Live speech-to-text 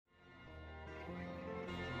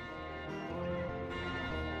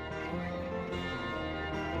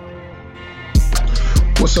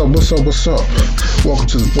What's up? Welcome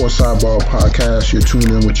to the Sports Sidebar Podcast. You're tuned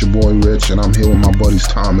in with your boy Rich, and I'm here with my buddies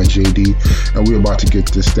Tom and JD, and we're about to get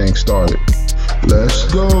this thing started.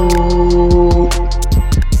 Let's go!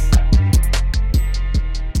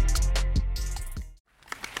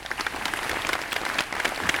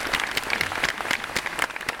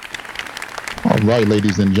 All right,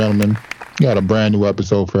 ladies and gentlemen, we got a brand new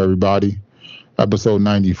episode for everybody. Episode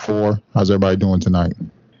 94. How's everybody doing tonight?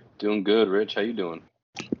 Doing good, Rich. How you doing?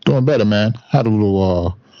 Doing better, man. Had a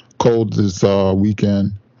little cold this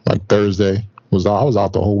weekend, like Thursday. I was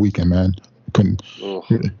out the whole weekend, man. Couldn't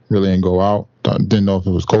really ain't go out. Didn't know if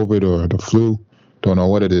it was COVID or the flu. Don't know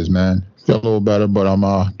what it is, man. Feel a little better, but I'm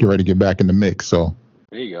getting ready to get back in the mix. So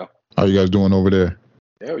there you go. How you guys doing over there?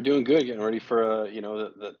 Yeah, we're doing good. Getting ready for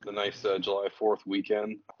the nice July 4th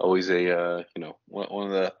weekend. Always a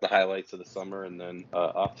one of the highlights of the summer, and then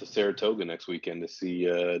off to Saratoga next weekend to see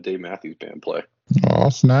Dave Matthews Band play. Oh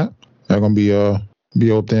snap! They're gonna be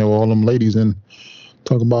up there with all them ladies and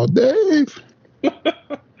talk about Dave.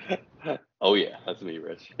 Oh yeah, that's me,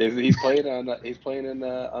 Rich. He's playing in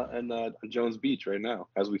Jones Beach right now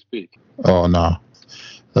as we speak. Oh no, nah.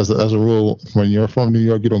 That's a rule. When you're from New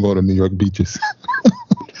York, you don't go to New York beaches.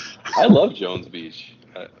 I love Jones Beach.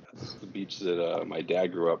 That's the beach that my dad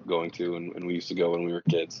grew up going to, and we used to go when we were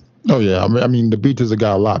kids. Oh yeah, I mean the beaches have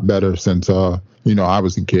got a lot better since I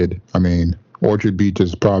was a kid. I mean, Orchard Beach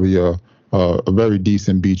is probably a very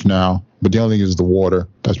decent beach now, but the only thing is the water.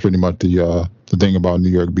 That's pretty much the thing about New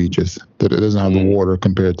York beaches. That it doesn't have the water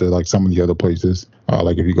compared to like some of the other places.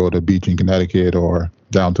 Like if you go to a beach in Connecticut or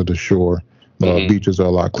down to the shore, the beaches are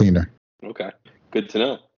a lot cleaner. Okay, good to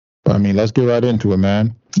know. But I mean, let's get right into it,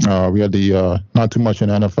 man. We had the not too much in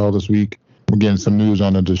NFL this week. We're getting some news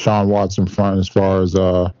on the Deshaun Watson front as far as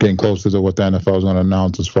getting closer to what the NFL is going to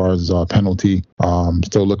announce as far as penalty.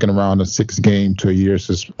 Still looking around a 6 game to a year.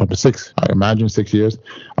 6 years.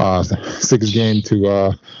 6 game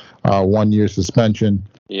to 1 year suspension.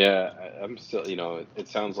 Yeah, I'm still, it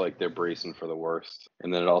sounds like they're bracing for the worst.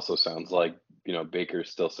 And then it also sounds like,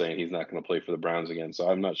 Baker's still saying he's not going to play for the Browns again. So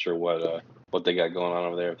I'm not sure what they got going on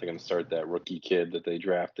over there, if they're going to start that rookie kid that they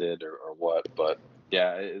drafted or what. But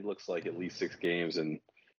yeah, it looks like at least 6 games. And,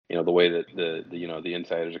 the way that the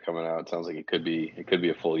insiders are coming out, it sounds like it could be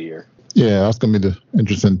a full year. Yeah, that's going to be the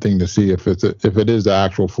interesting thing to see if it is the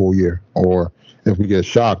actual full year, or if we get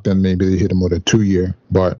shocked, then maybe they hit him with a 2-year.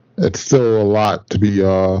 But it's still a lot to be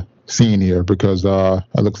seen here, because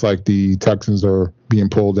it looks like the Texans are being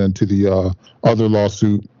pulled into the other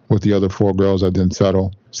lawsuit with the other 4 girls that didn't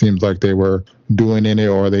settle. Seems like they were doing it,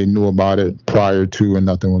 or they knew about it prior to and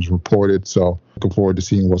nothing was reported. So looking forward to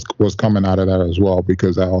seeing what's coming out of that as well,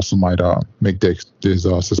 because that also might make his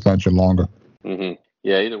suspension longer. Mm-hmm.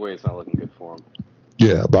 Yeah, either way, it's not looking good for him.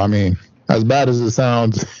 Yeah, but I mean, as bad as it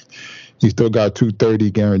sounds, he still got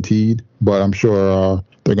 $230 guaranteed. But I'm sure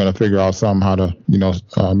they're going to figure out somehow to,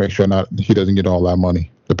 make sure he doesn't get all that money,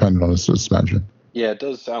 depending on the suspension. Yeah, it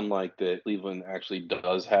does sound like that Cleveland actually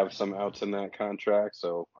does have some outs in that contract.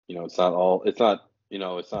 So, it's not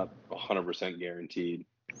 100% guaranteed.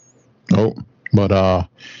 Oh, but I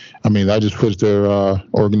mean, that just puts their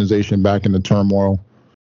organization back into turmoil.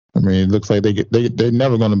 I mean, it looks like they're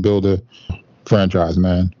never going to build a franchise,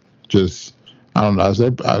 man. Just, I don't know.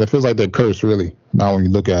 It feels like they're cursed, really, now when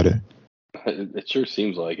you look at it. It sure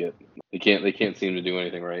seems like it. They can't seem to do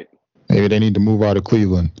anything right. Maybe they need to move out of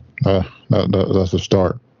Cleveland. That's a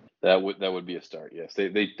start. That would be a start. Yes, they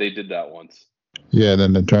did that once. Yeah,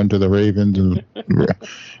 then they turned to the Ravens, and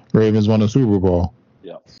Ravens won a Super Bowl.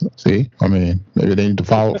 Yeah. See, I mean, maybe they need to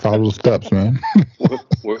follow the steps, man.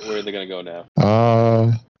 Where are they gonna go now?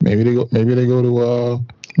 Maybe they go to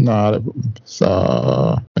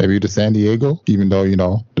maybe to San Diego. Even though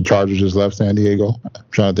the Chargers just left San Diego. I'm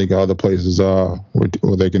trying to think of other places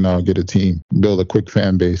where they can get a team, build a quick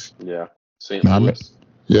fan base. Yeah, St. Louis.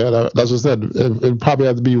 Yeah, that's what I said. It probably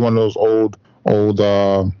has to be one of those old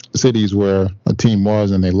cities where a team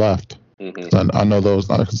was and they left. Mm-hmm. And I know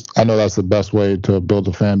that's the best way to build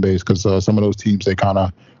a fan base, because some of those teams, they kind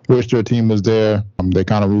of wish their team was there. They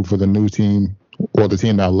kind of root for the new team or the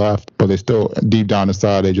team that left, but they still, deep down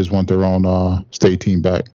inside, they just want their own state team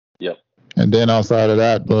back. Yep. And then outside of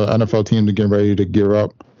that, the NFL teams are getting ready to gear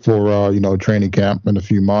up for training camp in a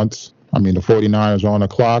few months. I mean, the 49ers are on the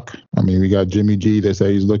clock. I mean, we got Jimmy G. They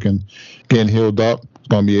say he's getting healed up. He's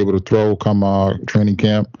going to be able to throw come training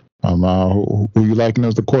camp. Who you liking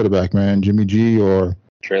as the quarterback, man? Jimmy G or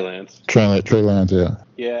Trey Lance. Trey Lance, yeah.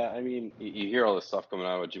 Yeah, I mean, you hear all this stuff coming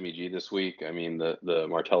out about Jimmy G this week. I mean, the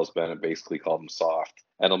Martellus Bennett basically called him soft.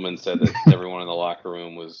 Edelman said that everyone in the locker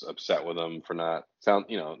room was upset with him for not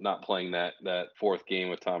playing that fourth game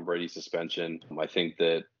with Tom Brady's suspension. I think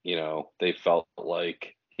that, they felt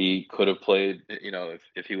like he could have played,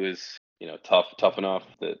 if he was, tough enough,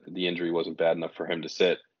 that the injury wasn't bad enough for him to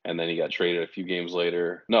sit. And then he got traded a few games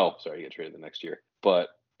later. No, sorry, he got traded the next year. But,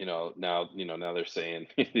 now they're saying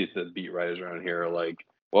the beat writers around here are like,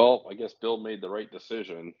 well, I guess Bill made the right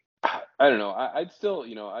decision. I don't know. I'd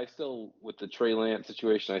still, with the Trey Lance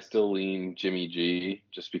situation, I still lean Jimmy G,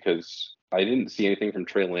 just because I didn't see anything from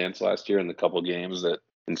Trey Lance last year in the couple games that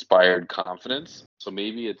inspired confidence. So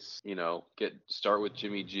maybe it's, start with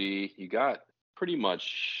Jimmy G. You got pretty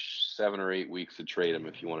much 7 or 8 weeks to trade him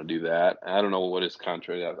if you want to do that. I don't know what his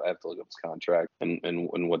contract. I have to look up his contract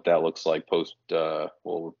and what that looks like post.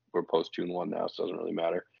 We're post June 1 now, so it doesn't really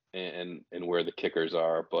matter. And where the kickers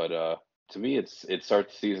are, but to me, it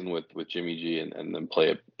starts the season with Jimmy G and then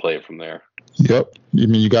play it from there. Yep. I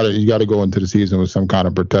mean, you got to go into the season with some kind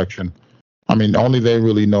of protection. I mean, only they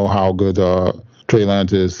really know how good Trey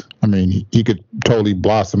Lance is. I mean, he could totally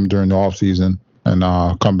blossom during the offseason and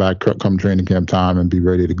come back come training camp time and be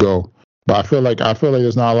ready to go. But I feel like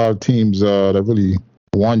there's not a lot of teams that really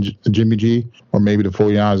want Jimmy G, or maybe the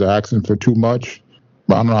 49ers are asking for too much.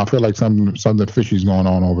 But I don't know. I feel like something fishy's going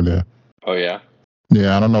on over there. Oh yeah.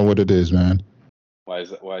 Yeah, I don't know what it is, man. Why is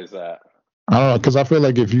that? I don't know, because I feel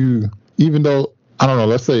like even though, I don't know,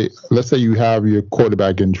 let's say you have your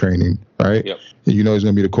quarterback in training, right? Yep. And you know he's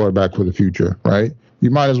going to be the quarterback for the future, right? You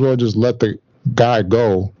might as well just let the guy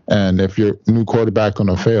go, and if your new quarterback going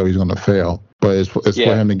to fail, he's going to fail. But it's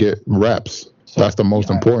for him to get reps. So that's the most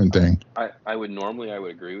important thing. I would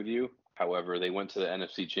agree with you. However, they went to the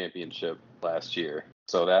NFC Championship last year,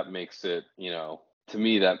 so that makes it, to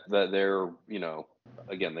me that they're,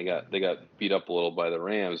 again, they got beat up a little by the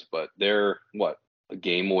Rams, but they're a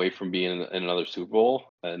game away from being in another Super Bowl,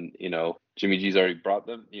 and Jimmy G's already brought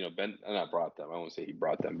them. Not brought them. I won't say he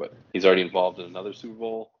brought them, but he's already involved in another Super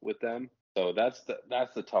Bowl with them. So that's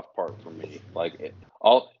the tough part for me. Like in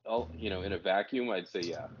a vacuum, I'd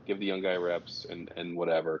say give the young guy reps and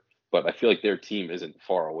whatever. But I feel like their team isn't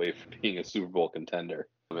far away from being a Super Bowl contender.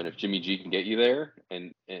 I mean, if Jimmy G can get you there,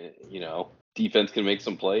 and defense can make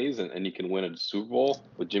some plays, and you can win a Super Bowl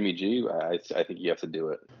with Jimmy G, I think you have to do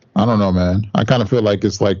it. I don't know, man. I kind of feel like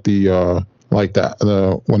it's like when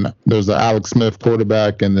there's the Alex Smith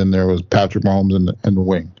quarterback, and then there was Patrick Mahomes in the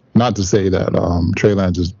wing. Not to say that Trey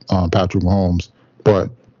Lance is Patrick Mahomes, but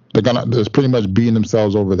they're pretty much beating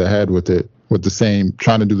themselves over the head with it,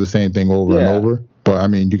 trying to do the same thing over and over. But I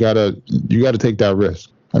mean, you gotta take that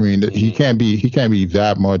risk. I mean, he can't be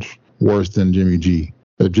that much worse than Jimmy G.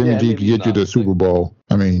 If Jimmy G can get you to the Super Bowl,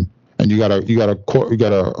 I mean, and you got a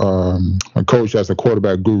coach that's a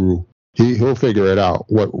quarterback guru, he'll figure it out.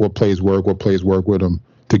 What plays work with him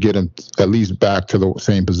to get him at least back to the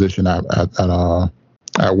same position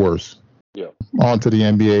at worst. Yeah. On to the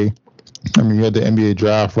NBA. I mean, we had the NBA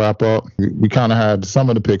draft wrap up. We kind of had some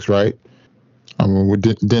of the picks right. I mean, we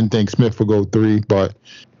didn't think Smith would go 3, but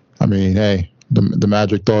I mean, hey, the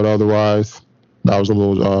Magic thought otherwise. That was a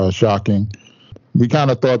little shocking. We kind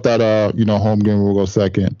of thought that Holmgren will go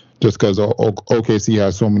 2nd, just because OKC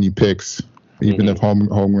has so many picks. Even if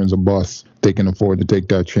Holmgren's a bust, they can afford to take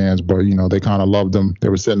that chance. But they kind of loved him. They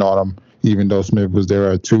were sitting on him, even though Smith was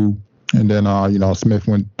there at 2. And then Smith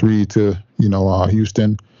went 3 to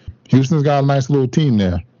Houston. Houston's got a nice little team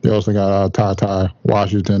there. They also got Ty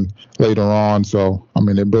Washington later on. So, I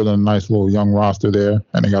mean, they're building a nice little young roster there.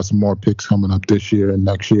 And they got some more picks coming up this year and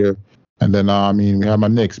next year. And then, we have my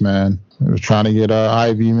Knicks, man. They were trying to get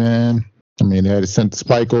Ivy, man. I mean, they had to send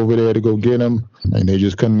Spike over there to go get him. And they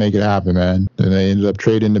just couldn't make it happen, man. Then they ended up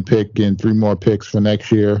trading the pick, getting 3 more picks for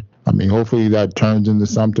next year. I mean, hopefully that turns into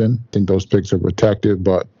something. I think those picks are protected,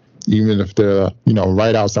 but even if they're,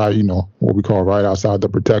 right outside, what we call right outside the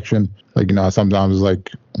protection, like, sometimes it's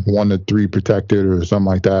like 1 to 3 protected or something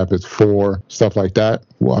like that. If it's 4, stuff like that,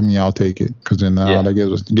 well, I mean, I'll take it, because then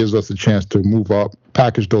that gives us a chance to move up,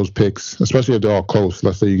 package those picks, especially if they're all close.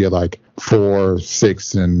 Let's say you get like 4,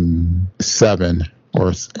 6, and 7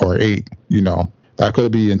 or 8, that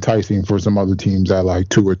could be enticing for some other teams at like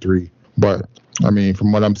 2 or 3. But I mean,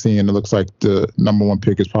 from what I'm seeing, it looks like the number 1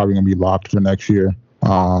 pick is probably going to be locked for next year.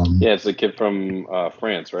 It's a kid from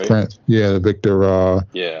France, right? France. Yeah, Victor.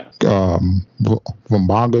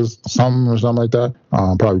 Vambangas, something like that.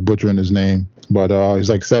 Probably butchering his name, but he's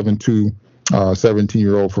like 7'2",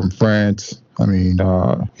 17-year-old from France. I mean,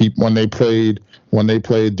 when they played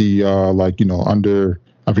the under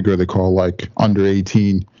I forget what they call, like, under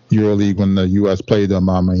 18 EuroLeague when the U.S. played them.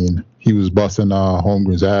 I mean, he was busting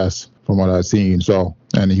Holmgren's ass from what I've seen. So,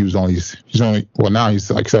 and he's only, well, now he's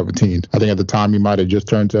like 17. I think at the time he might have just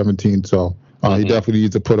turned 17. So he definitely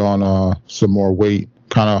needs to put on some more weight,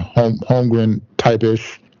 kind of Holmgren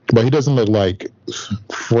type-ish. But he doesn't look like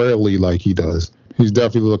frailly like he does. He's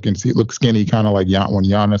definitely looks skinny, kind of like when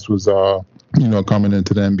Giannis was, coming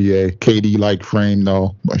into the NBA. KD-like frame,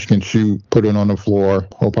 though. But he can shoot, put it on the floor.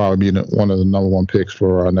 He'll probably be one of the number one picks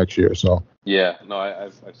for next year. So. Yeah, no,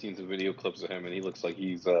 I've seen some video clips of him, and he looks like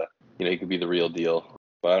he's, he could be the real deal.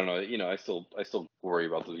 But I don't know, I still worry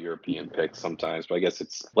about the European picks sometimes. But I guess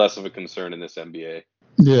it's less of a concern in this NBA.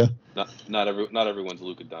 Yeah. Not everyone's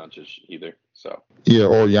Luka Doncic either. So. Yeah,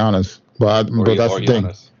 or Giannis. But that's the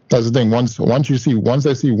thing. That's the thing. Once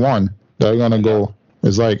they see one, they're gonna go.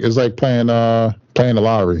 It's like playing the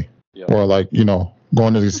lottery, or like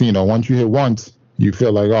going to the casino. Once you hit once, you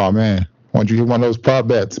feel like, oh man. Once you hit one of those prop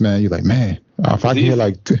bets, man, you're like, man, if I can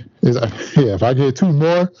hit if I can hit two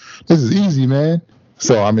more, this is easy, man.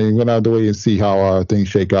 So I mean, we're gonna have to wait and see how things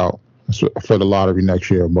shake out for the lottery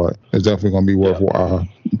next year. But it's definitely gonna be worth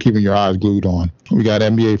keeping your eyes glued on. We got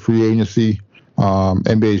NBA free agency.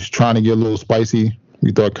 NBA's trying to get a little spicy.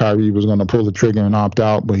 We thought Kyrie was gonna pull the trigger and opt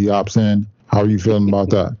out, but he opts in. How are you feeling about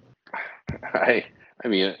that? I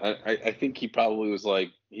mean, I think he probably was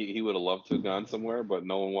like, he would have loved to have gone somewhere, but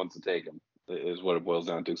no one wants to take him, is what it boils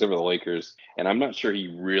down to, except for the Lakers. And I'm not sure he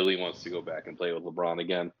really wants to go back and play with LeBron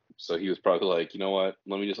again. So he was probably like, you know what,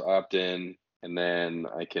 let me just opt in, and then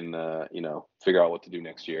I can, figure out what to do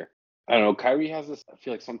next year. I don't know. Kyrie has this, I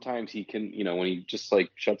feel like sometimes he can, when he just like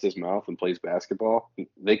shuts his mouth and plays basketball,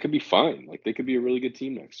 they could be fine. Like they could be a really good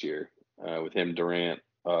team next year with him, Durant,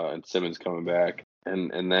 and Simmons coming back.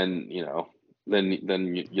 And then,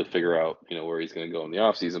 then you'll figure out, where he's going to go in the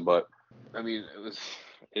offseason. But, I mean, it was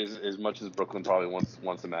as much as Brooklyn probably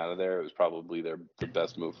wants him out of there, it was probably the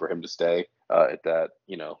best move for him to stay at that,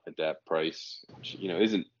 at that price, which,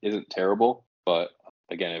 isn't terrible. But,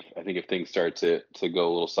 again, I think if things start to go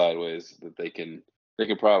a little sideways, that they can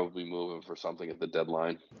probably move him for something at the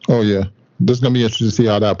deadline. Oh, yeah. This is going to be interesting to see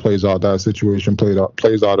how that plays out, that situation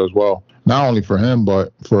plays out as well. Not only for him,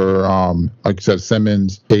 but for, like you said,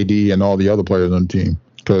 Simmons, KD, and all the other players on the team.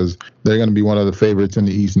 Because they're going to be one of the favorites in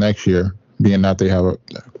the East next year, being that they have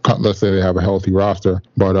let's say they have a healthy roster.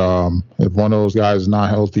 But if one of those guys is not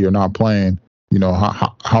healthy or not playing,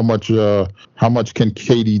 how much can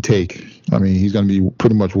KD take? I mean, he's going to be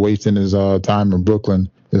pretty much wasting his time in Brooklyn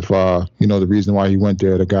if, the reason why he went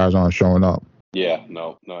there, the guys aren't showing up. Yeah,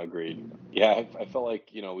 no, agreed. Yeah, I felt like,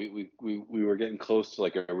 we were getting close to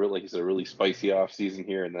like a really spicy off season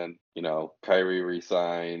here, and then, Kyrie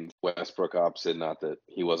re-signed, Westbrook opts in, not that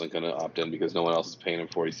he wasn't going to opt in because no one else is paying him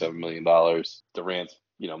 $47 million. Durant's,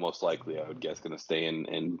 most likely, I would guess, going to stay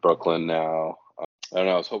in Brooklyn now. I don't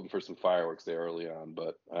know. I was hoping for some fireworks there early on,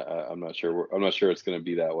 but I'm not sure. I'm not sure it's going to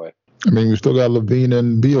be that way. I mean, we still got Levine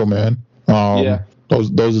and Beal, man. Yeah.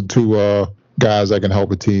 Those are two guys that can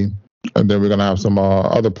help a team. And then we're going to have some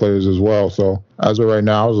other players as well. So as of right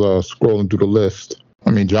now, I was scrolling through the list. I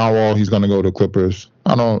mean, John Wall, he's going to go to Clippers.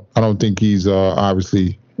 I don't think he's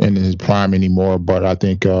obviously in his prime anymore, but I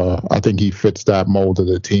think he fits that mold of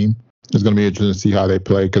the team. It's going to be interesting to see how they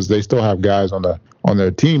play because they still have guys on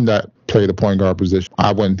their team that play the point guard position.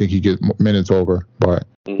 I wouldn't think he'd get minutes over, but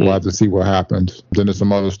we'll have to see what happens. Then there's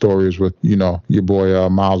some other stories with, your boy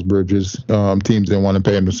Miles Bridges. Teams didn't want to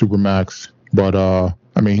pay him the Supermax, but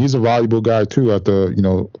I mean, he's a valuable guy, too, at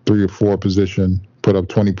the, 3 or 4 position, put up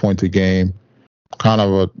 20 points a game, kind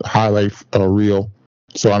of a highlight reel.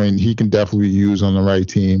 So, I mean, he can definitely be used on the right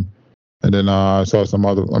team. And then I saw some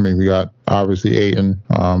other, we got, obviously, Ayton.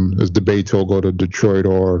 There's debates he'll go to Detroit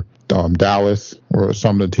or Dallas, or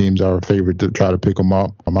some of the teams are favored to try to pick him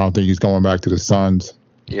up. I don't think he's going back to the Suns.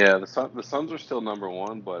 Yeah, the Suns are still number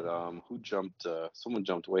one, but who jumped? Someone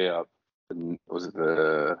jumped way up. Was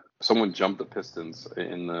it someone jumped the Pistons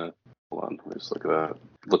in the? Hold on, I'm just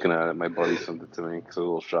looking at it. My buddy sent it to me because I was a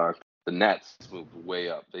little shocked. The Nets moved way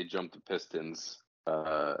up. They jumped the Pistons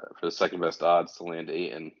for the second best odds to land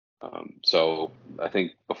Ayton. So I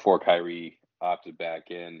think before Kyrie opted back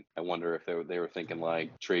in, I wonder if they were thinking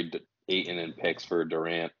like trade Ayton and picks for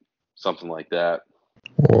Durant, something like that.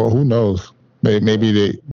 Well, who knows? Maybe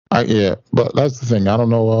they. But that's the thing. I don't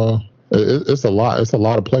know. It's a lot. It's a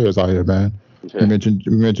lot of players out here, man. Okay. We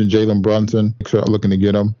mentioned Jalen Brunson. Looking to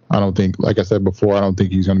get him. I don't think, like I said before, I don't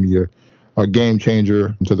think he's going to be a game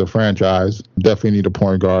changer to the franchise. Definitely need a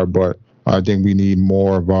point guard, but I think we need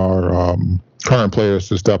more of our current players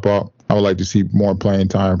to step up. I would like to see more playing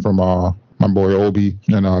time from my boy Obi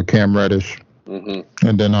and Cam Reddish. Mm-hmm.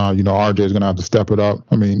 And then, RJ is going to have to step it up.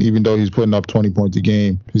 I mean, even though he's putting up 20 points a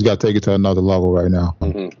game, he's got to take it to another level right now.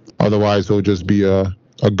 Mm-hmm. Otherwise, he'll just be a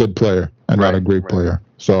good player and not a great player.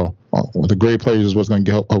 So the great players is what's going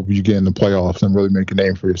to help you get in the playoffs and really make a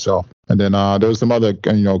name for yourself. And then there was some other,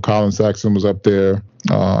 Colin Sexton was up there,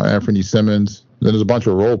 Anthony Simmons. Then there's a bunch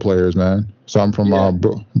of role players, man. Some from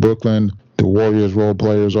Brooklyn. The Warriors role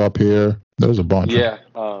players are up here. There's a bunch. Yeah.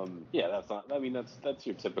 That's not. I mean, that's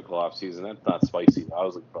your typical offseason. That's not spicy. I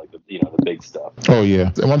was looking for like the big stuff. Oh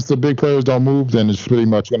yeah. And once the big players don't move, then it's pretty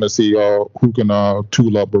much going to see who can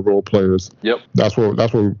tool up the role players. Yep. That's what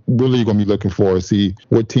we're really going to be looking for. See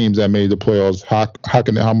what teams that made the playoffs.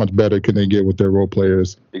 How much better can they get with their role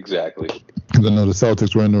players? Exactly. Because I know the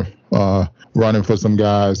Celtics were in the running for some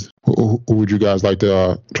guys. Who would you guys like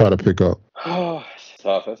to try to pick up?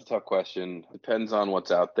 Tough. That's a tough question. Depends on what's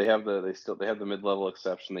out. They have the mid-level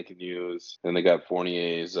exception they can use, and they got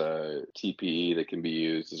Fournier's TPE that can be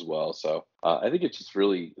used as well. So I think it's just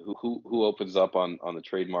really who opens up on the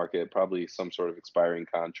trade market. Probably some sort of expiring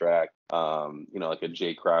contract. Like a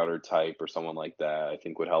Jay Crowder type or someone like that. I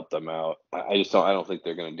think would help them out. I don't think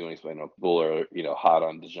they're going to do anything. Bull are hot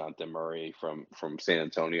on DeJounte Murray from San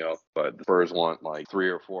Antonio, but the Spurs want like 3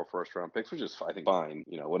 or 4 first-round picks, which is I think fine.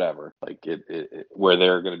 Whatever. Like where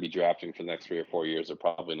they're going to be drafting for the next 3 or 4 years, they're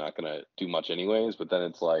probably not going to do much anyways. But then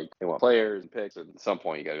it's like they want players and picks, and at some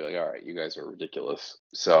point you got to be like, all right, you guys are ridiculous.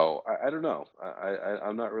 So I don't know.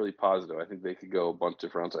 I'm not really positive. I think they could go a bunch of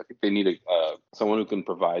different rounds. I think they need someone who can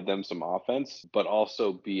provide them some offense, but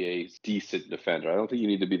also be a decent defender. I don't think you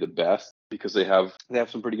need to be the best because they have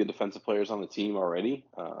some pretty good defensive players on the team already.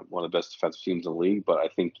 One of the best defensive teams in the league, but I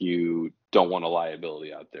think you don't want a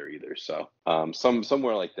liability out there either. So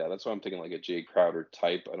somewhere like that. That's why I'm thinking like a Jay Crowder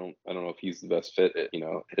type. I don't know if he's the best fit at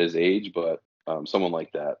his age, but someone like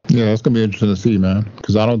that. Yeah, it's going to be interesting to see, man,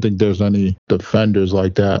 because I don't think there's any defenders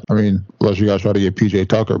like that. I mean, unless you guys try to get PJ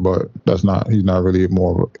Tucker, but he's not really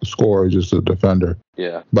more of a scorer, just a defender.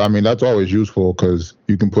 Yeah. But I mean, that's always useful because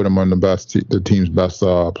you can put him on the team's best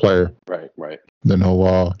player. Right. Then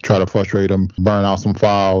he'll try to frustrate him, burn out some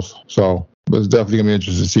fouls. So but it's definitely going to be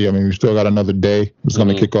interesting to see. I mean, we still got another day. It's going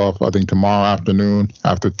to kick off, I think, tomorrow afternoon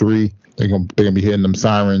after 3. They're going to be hitting them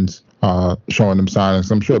sirens. Showing them signings.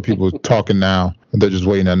 I'm sure people are talking now, and they're just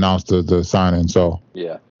waiting to announce the signing. So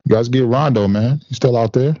yeah, you guys get Rondo, man. He's still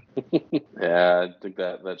out there. Yeah, I think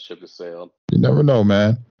that ship has sailed. You never know,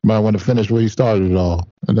 man. Might want to finish where he started it all.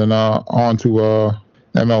 And then on to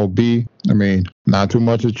MLB. I mean, not too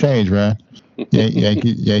much has changed, man.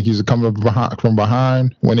 Yankees are coming up from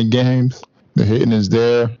behind, winning games. The hitting is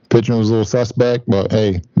there. Pitching was a little suspect, but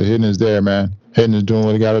hey, the hitting is there, man. Hitting is doing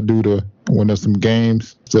what they got to do to win us some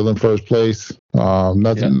games. Still in first place.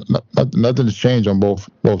 Nothing has changed on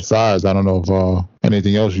both sides. I don't know if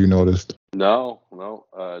anything else you noticed. No.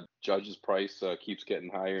 Judge's price keeps getting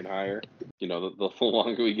higher and higher. The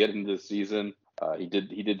longer we get into the season, he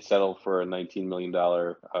did settle for a $19 million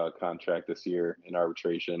contract this year in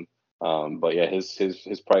arbitration. But yeah,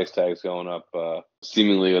 his price tag's going up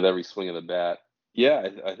seemingly with every swing of the bat. Yeah,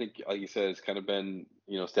 I think, like you said, it's kind of been,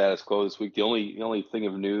 status quo this week. The only thing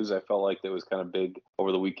of news I felt like that was kind of big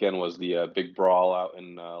over the weekend was the big brawl out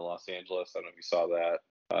in Los Angeles. I don't know if you saw that.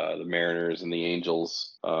 The Mariners and the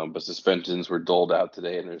Angels, but suspensions were doled out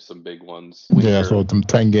today, and there's some big ones. Yeah, so some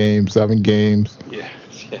 10 games, 7 games.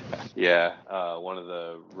 Yeah. One of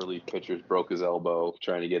the relief pitchers broke his elbow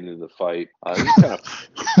trying to get into the fight.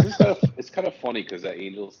 It's kind of funny because that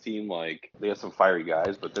Angels team, like, they have some fiery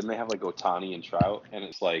guys, but then they have like Ohtani and Trout, and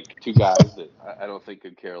it's like 2 guys that I don't think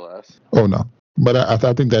could care less. Oh no. But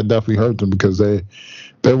I think that definitely hurt them because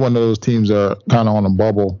they're one of those teams that are kind of on a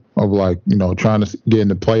bubble of like, trying to get in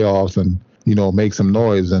the playoffs and, make some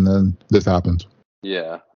noise. And then this happens.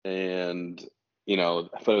 Yeah. And, I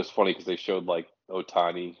thought it was funny because they showed like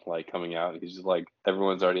Ohtani like coming out. He's just like,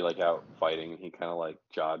 everyone's already like out fighting. He kind of like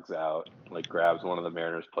jogs out, like grabs one of the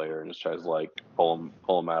Mariners player and just tries to like pull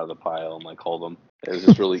him out of the pile and like hold him. It's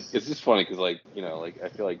just funny because like, I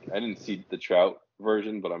feel like I didn't see the Trout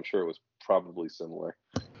version, but I'm sure it was probably similar.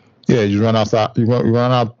 Yeah, you run outside, you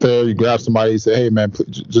run out there, you grab somebody, you say, "Hey, man,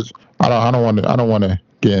 just I don't want to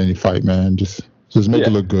get in any fight, man. Just make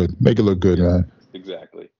it look good. Make it look good, man."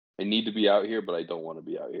 Exactly. I need to be out here, but I don't want to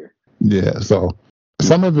be out here. Yeah. So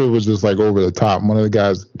some of it was just like over the top. One of the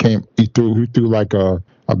guys he threw like a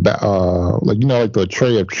like the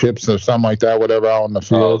tray of chips or something like that, whatever, out on the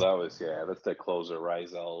field. Oh, that's that closer,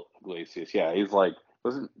 Rizal Iglesias. Yeah, he's like.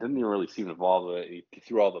 Didn't even really seem involved with it. He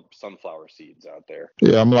threw all the sunflower seeds out there.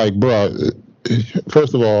 Yeah, I'm like, bro,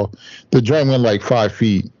 first of all, the joint went like 5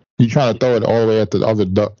 feet. You trying to throw it all the way at the other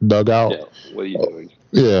dugout? Yeah, what are you doing?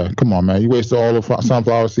 Yeah, come on, man. You wasted all the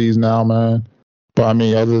sunflower seeds now, man. But I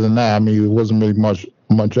mean, other than that, I mean, it wasn't really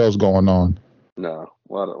much else going on. No,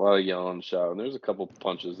 a lot of yelling and shouting. There's a couple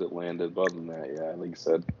punches that landed, but other than that, yeah, like you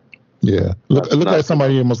said. Yeah, it looked like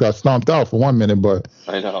somebody almost got stomped out for 1 minute, but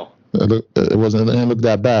I know it didn't look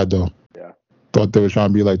that bad though. Yeah. Thought they were trying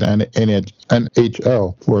to be like the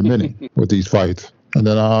NHL for a minute with these fights. And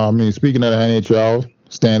then, I mean, speaking of the NHL,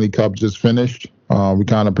 Stanley Cup just finished. We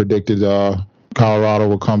kind of predicted Colorado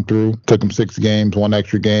would come through. Took them 6 games, 1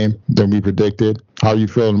 extra game than we predicted. How are you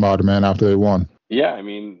feeling about it, man, after they won? Yeah, I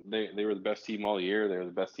mean, they were the best team all year. They were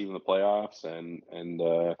the best team in the playoffs, and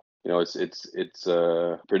you know, it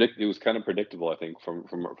was kind of predictable, I think, from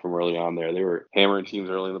early on there. They were hammering teams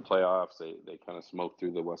early in the playoffs. They kind of smoked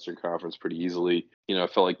through the Western Conference pretty easily. You know, I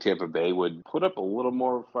felt like Tampa Bay would put up a little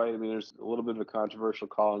more of a fight. I mean, there's a little bit of a controversial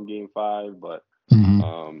call in Game 5, but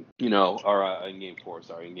you know, or in Game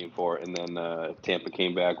 4, and then Tampa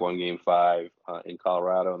came back, won Game 5 in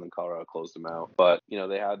Colorado, and then Colorado closed them out. But you know,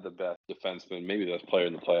 they had the best defenseman, maybe the best player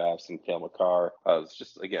in the playoffs, in Cale Makar. It was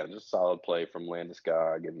just solid play from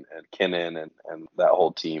Landeskog and Kinnan and that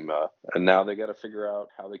whole team. And now they got to figure out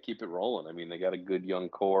how they keep it rolling. I mean, they got a good young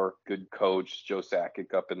core, good coach, Joe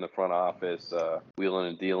Sakic up in the front office, wheeling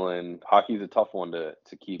and dealing. Hockey's a tough one to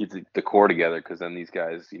keep the core together, because then these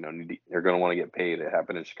guys, you know, they're going to want to get paid. It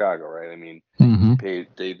happened in Chicago, right? I mean, they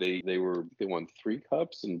won 3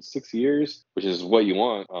 cups in 6 years, which is what you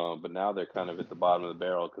want. But now they're kind of at the bottom of the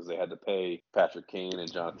barrel because they had to pay Patrick Kane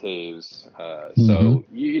and John Taves. So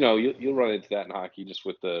you'll run into that in hockey just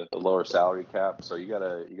with the lower salary cap. So you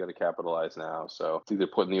gotta capitalize now. So I think they're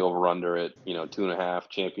putting the over under at 2.5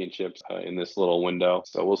 championships in this little window.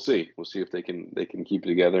 So we'll see if they can keep it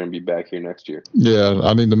together and be back here next year. Yeah,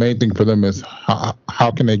 I mean, the main thing for them is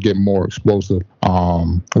how can they get more explosive,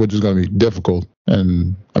 which is going to be difficult.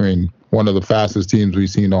 And I mean, one of the fastest teams we've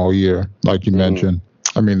seen all year, like you mentioned.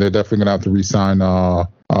 I mean, they're definitely going to have to re-sign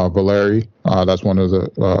Valeri. That's one of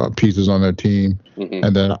the pieces on their team.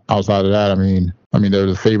 And then outside of that, I mean, they're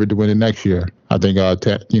the favorite to win it next year. I think,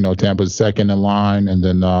 Tampa's second in line, and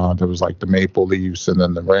then there was like the Maple Leafs, and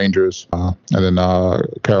then the Rangers, and then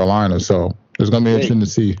Carolina. So it's going to be interesting to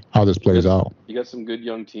see how this plays out. You got some good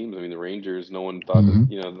young teams. I mean, the Rangers, no one thought,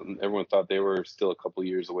 everyone thought they were still a couple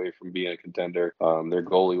years away from being a contender. Their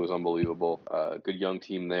goalie was unbelievable. Good young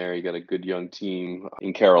team there. You got a good young team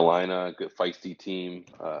in Carolina, a good feisty team.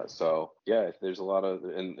 So yeah, there's a lot of,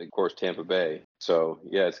 and of course Tampa Bay. So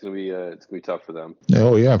yeah, it's gonna be tough for them.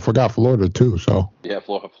 Oh yeah, I forgot Florida too. So yeah,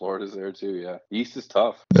 Florida's there too. Yeah, East is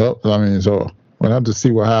tough. Yep. I mean, so we'll have to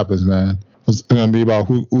see what happens, man. It's going to be about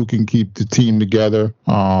who can keep the team together.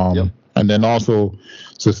 And then also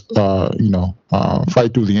just,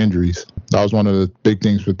 fight through the injuries. That was one of the big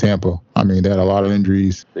things for Tampa. I mean, they had a lot of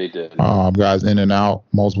injuries. They did. Guys in and out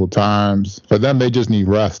multiple times. For them, they just need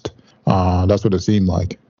rest. That's what it seemed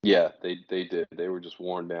like. Yeah, they did. They were just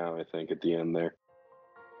worn down, I think, at the end there.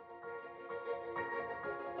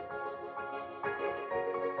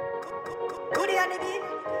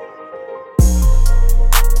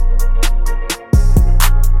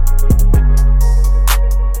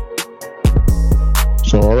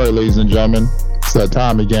 So, all right, ladies and gentlemen, it's that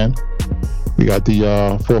time again. We got the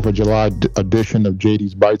 4th of July edition of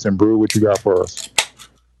JD's Bites and Brew. What you got for us?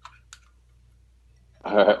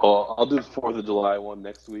 All right, well, I'll do the 4th of July one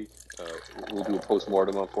next week. We'll do a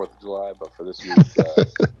post-mortem on 4th of July, but for this week,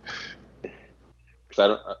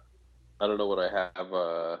 because I don't know what I have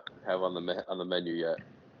on the menu yet.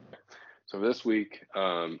 So for this week,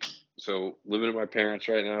 so living at my parents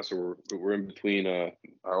right now, so we're in between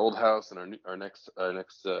our old house and our next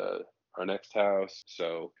house.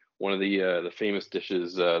 So one of the famous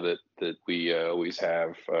dishes that we always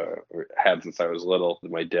have or had since I was little,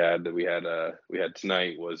 my dad, that we had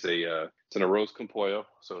tonight was it's an arroz con pollo,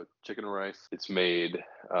 so chicken and rice. It's made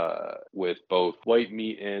with both white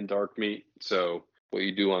meat and dark meat. So what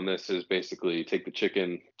you do on this is basically take the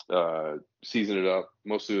chicken, season it up,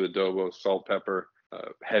 mostly with adobo, salt, pepper,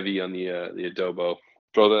 heavy on the adobo.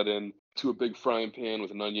 Throw that in to a big frying pan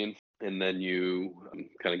with an onion, and then you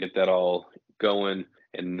kind of get that all going,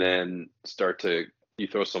 and then you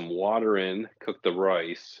throw some water in, cook the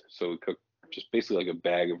rice. So we cook just basically like a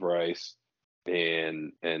bag of rice,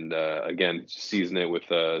 and again, season it with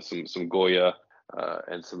some Goya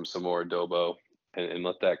and some more adobo. And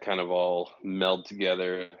let that kind of all meld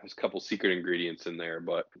together. There's a couple secret ingredients in there,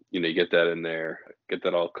 but you get that in there, get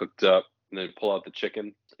that all cooked up, and then pull out the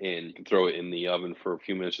chicken, and you can throw it in the oven for a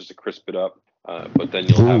few minutes just to crisp it up. But then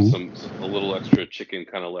you'll have a little extra chicken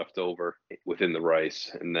kind of left over within the rice,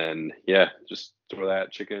 and then just throw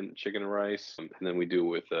that chicken and rice, and then we do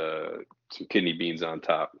with some kidney beans on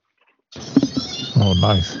top. Oh,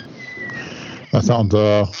 nice. That sounds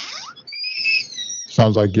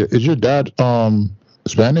like it. Is your dad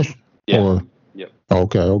Spanish? Yeah. Or? Yep.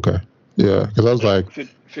 Okay. Yeah, because I was like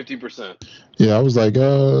 50%. Yeah, I was like,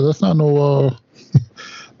 that's not no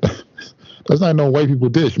that's not no white people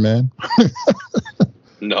dish, man.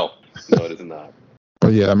 No, it is not.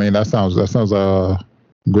 But yeah, I mean that sounds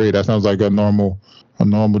great. That sounds like a normal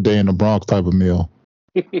day in the Bronx type of meal.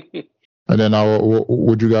 And then what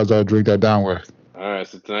would you guys drink that down with? All right,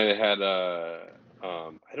 so tonight I had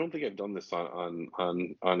I don't think I've done this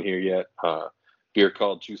on here yet. Beer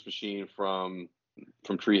called Juice Machine from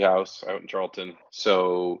Treehouse out in Charlton.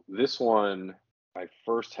 So this one I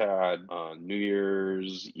first had on New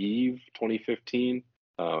Year's Eve 2015.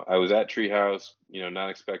 I was at Treehouse, not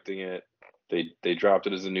expecting it. They dropped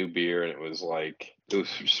it as a new beer, and it was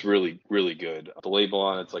just really, really good. The label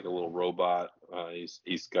on it's like a little robot.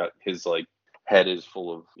 He's got his head is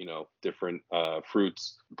full of different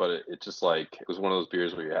fruits, but it just it was one of those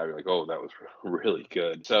beers where you're like, oh, that was really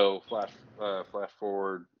good. So flash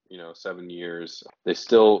forward 7 years, they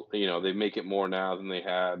still they make it more now than they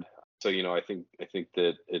had. So I think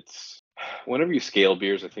that it's whenever you scale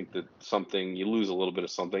beers, I think that you lose a little bit of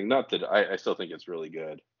something. Not that I still think it's really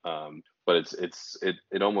good, but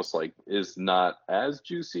it almost is not as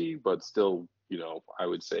juicy, but still I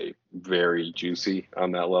would say very juicy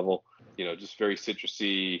on that level. Just very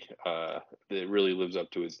citrusy. It really lives up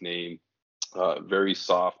to its name. Very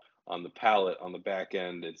soft on the palate. On the back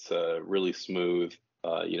end, it's really smooth.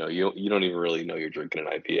 You don't even really know you're drinking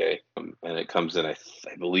an IPA, and it comes in I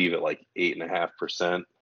believe at 8.5%.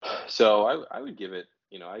 So I would give it,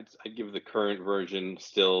 I'd give the current version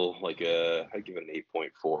still I'd give it an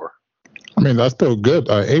 8.4. I mean that's still good.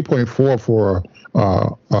 8.4 for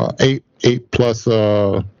 8 plus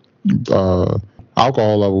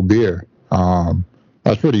alcohol level beer.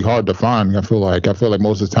 That's pretty hard to find. I feel like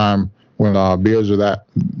most of the time when beers are that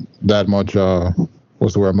much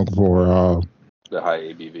what's the word I'm looking for? The high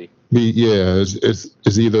ABV. Yeah,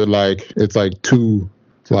 it's either it's too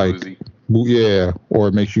boozy. Yeah, or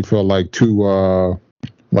it makes you feel too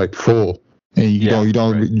full, and you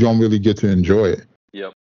don't really get to enjoy it.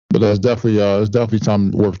 Yep. But that's definitely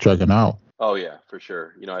something worth checking out. Oh yeah, for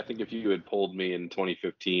sure. I think if you had polled me in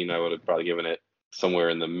 2015, I would have probably given it somewhere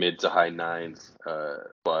in the mid to high 9s.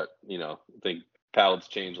 But I think palates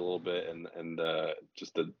change a little bit, and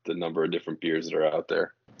just the number of different beers that are out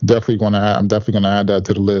there. I'm definitely gonna add that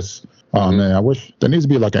to the list. Man, I wish there needs to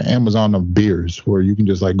be an Amazon of beers where you can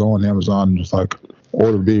just go on Amazon and just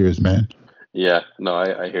order beers, man. Yeah, no,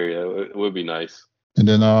 I hear you. It would be nice. And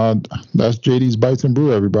then that's JD's Bites and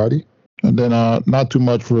Brew, everybody. And then not too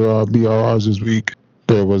much for BRRs this week.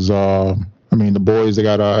 There was the boys, they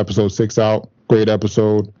got episode 6 out. Great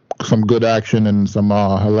episode. Some good action and some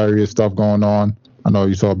hilarious stuff going on. I know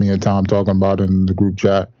you saw me and Tom talking about it in the group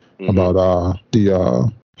chat about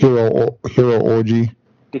the hero orgy.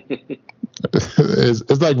 It's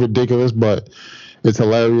ridiculous, but it's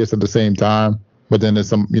hilarious at the same time. But then there's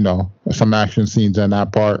some action scenes in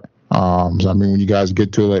that part. So when you guys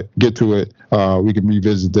get to it, we can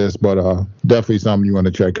revisit this. But definitely something you want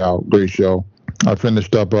to check out. Great show. I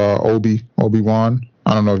finished up Obi-Wan.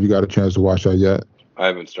 I don't know if you got a chance to watch that yet. I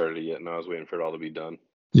haven't started it yet. No, I was waiting for it all to be done.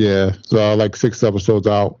 Yeah, so 6 episodes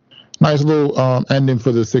out. Nice little ending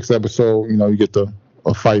for the 6th episode. You get a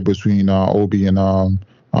fight between Obi and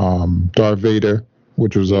Darth Vader,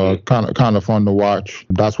 which was kind of fun to watch.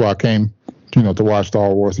 That's why I came, to watch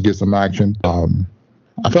Star Wars, to get some action.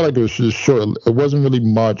 I felt like it was just short. It wasn't really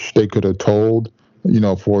much they could have told,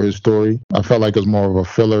 for his story. I felt like it was more of a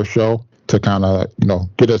filler show to kind of,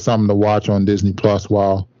 get us something to watch on Disney Plus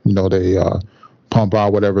while, they pump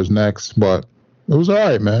out whatever's next. But it was all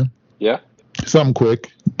right, man. Yeah. Something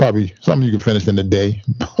quick, probably something you can finish in a day.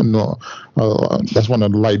 No, that's one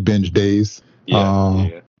of the light binge days.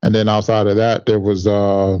 Yeah. And then outside of that, there was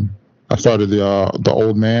I started the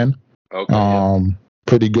Old Man. Okay.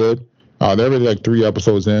 Pretty good. They're already 3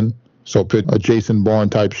 episodes in, so a Jason Bourne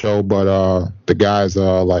type show, but the guy's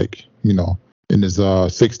in his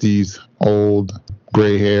 60s, old,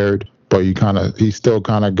 gray haired, but he still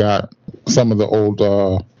kind of got some of the old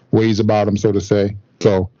ways about him, so to say.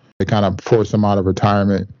 So they kind of forced him out of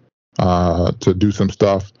retirement to do some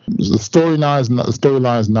stuff. The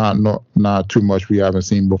storyline's not too much we haven't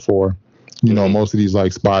seen before. Most of these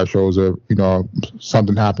spy shows are,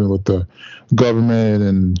 something happened with the government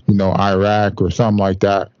and, Iraq or something like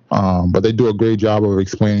that. But they do a great job of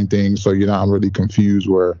explaining things, so you're not really confused.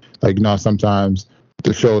 Where like sometimes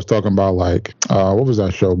the show is talking about like what was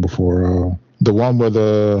that show before? The one where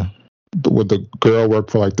the girl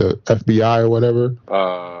worked for like the FBI or whatever.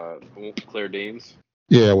 Claire Danes.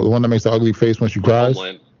 Yeah, the one that makes the ugly face when she cries.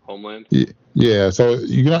 Homeland. Yeah, so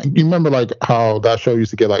you remember like how that show used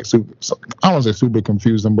to get like super, I don't want to say super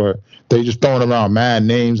confusing, but they just throwing around mad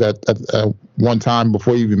names at one time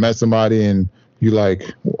before you even met somebody, and you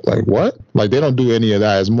like what? Like they don't do any of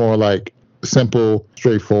that. It's more like simple,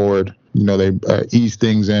 straightforward. They ease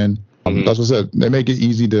things in. That's what I said. They make it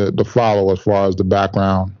easy to follow as far as the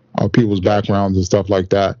background of people's backgrounds and stuff like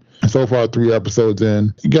that. And so far, 3 episodes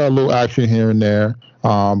in, you got a little action here and there,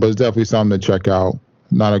 but it's definitely something to check out.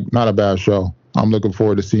 Not a bad show. I'm looking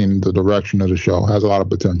forward to seeing the direction of the show. It has a lot of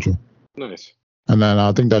potential. Nice. And then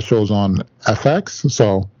I think that show's on FX,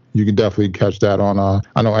 so you can definitely catch that on.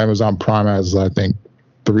 I know Amazon Prime has, I think,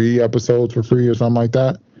 3 episodes for free or something like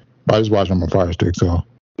that. But I just watched them on Fire Stick, so.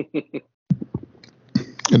 And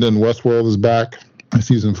then Westworld is back,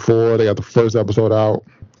 season 4. They got the first episode out.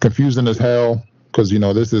 Confusing as hell, because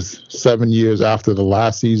this is 7 years after the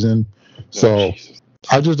last season. So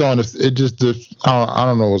I just don't understand. I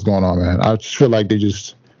don't know what's going on, man. I just feel like they're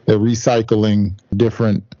recycling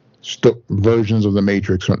different versions of the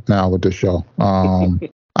Matrix now with this show. I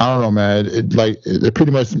don't know, man. It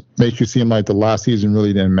pretty much makes you seem like the last season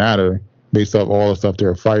really didn't matter based off all the stuff they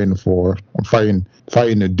were fighting for, or fighting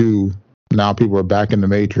to do. Now people are back in the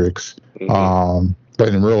Matrix, but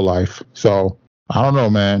in real life. So I don't know,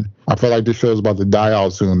 man. I feel like this show's about to die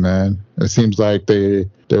out soon, man. It seems like they're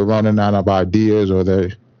running out of ideas, or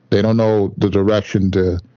they don't know the direction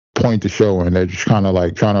to point the show in. They're just kind of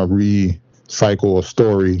like trying to recycle a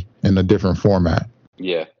story in a different format.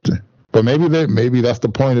 Yeah. But maybe that's the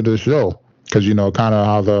point of the show, because kind of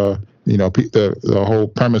how the whole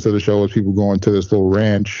premise of the show is people going to this little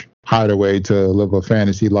ranch hideaway to live a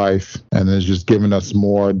fantasy life, and it's just giving us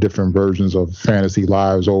more different versions of fantasy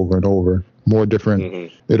lives over and over, more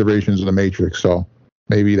different iterations of the Matrix. So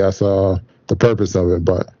maybe that's the purpose of it.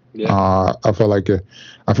 But I feel like it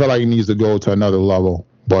needs to go to another level,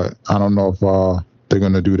 but I don't know if they're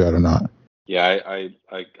gonna do that or not. Yeah, I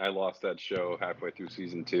lost that show halfway through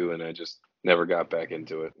season 2, and I just never got back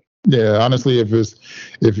into it. Yeah, honestly,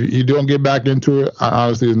 if you don't get back into it,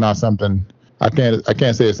 honestly, it's not something. I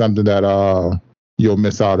can't say it's something that you'll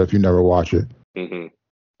miss out if you never watch it.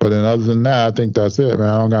 But then other than that, I think that's it, man.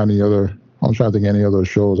 I don't got any other. I'm trying to think of any other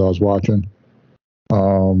shows I was watching.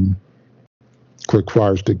 Quick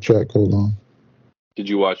Fire Stick check. Hold on. Did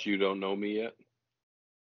you watch You Don't Know Me yet?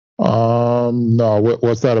 No.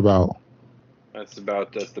 What's that about? That's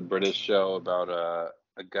the British show about a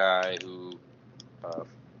guy who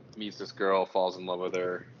meets this girl, falls in love with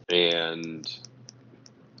her, and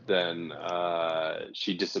then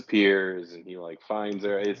she disappears, and he finds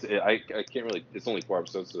her. I can't really. It's only 4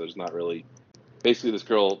 episodes, so there's not really. Basically, this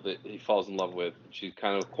girl that he falls in love with, she's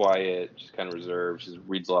kind of quiet, she's kind of reserved, she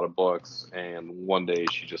reads a lot of books, and one day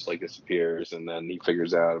she just disappears, and then he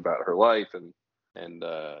figures out about her life, and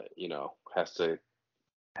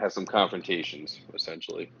has some confrontations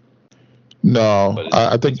essentially. No,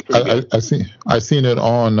 I think I seen it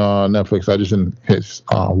on Netflix. I just didn't hit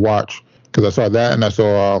watch, because I saw that, and I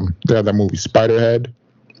saw they had that movie Spiderhead.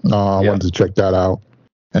 I wanted to check that out,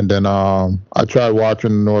 and then I tried watching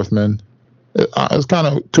The Northman. It was kind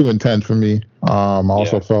of too intense for me. I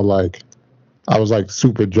also felt like I was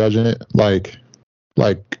super judging it,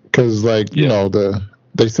 because they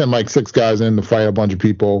sent 6 guys in to fight a bunch of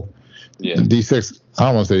people. Yeah. These 6, I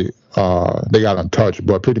don't want to say they got untouched,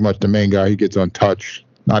 but pretty much the main guy, he gets untouched,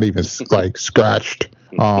 not even scratched.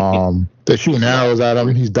 They're shooting arrows at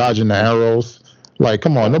him. He's dodging the arrows.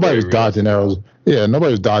 Come on, nobody was dodging arrows. Yeah,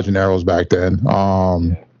 nobody was dodging arrows back then.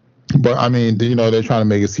 But I mean, they're trying to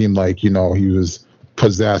make it seem like he was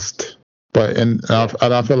possessed. But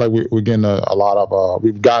I feel like we're getting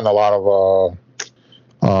we've gotten a lot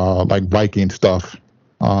of Viking stuff,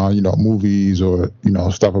 movies or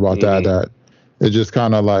stuff about that it's just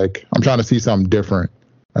kind of I'm trying to see something different,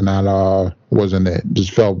 and that wasn't it.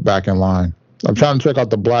 Just fell back in line. I'm trying to check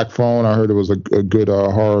out The Black Phone. I heard it was a good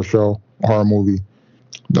horror movie.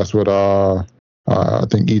 That's what I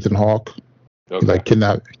think Ethan Hawke. Okay. He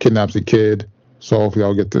kidnaps a kid. So hopefully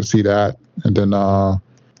I'll get to see that. And then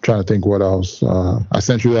trying to think what else. I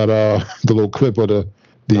sent you that the little clip of the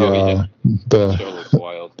show looks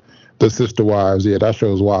wild. The Sister Wives. Yeah, that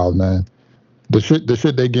show is wild, man. The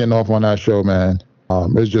shit they getting off on that show, man.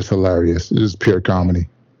 It's just hilarious. It's just pure comedy.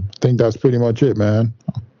 I think that's pretty much it, man.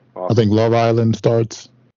 Awesome. I think Love Island starts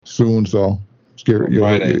soon, so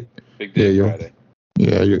Friday. Big day Friday.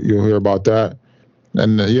 Yeah, you'll hear about that.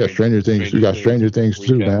 And Stranger Things. We got Stranger Things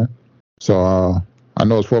too, man. So I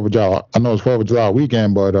know it's 4th of July. I know it's 4th of July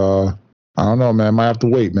weekend, but I don't know, man. Might have to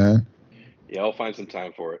wait, man. Yeah, I'll find some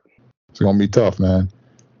time for it. It's gonna be tough, man.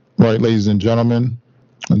 Right, ladies and gentlemen.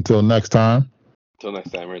 Until next time. Until next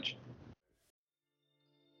time, Rich.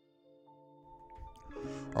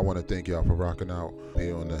 I want to thank y'all for rocking out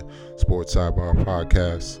here on the Sports Sidebar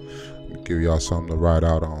Podcast. Give y'all something to ride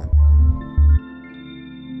out on.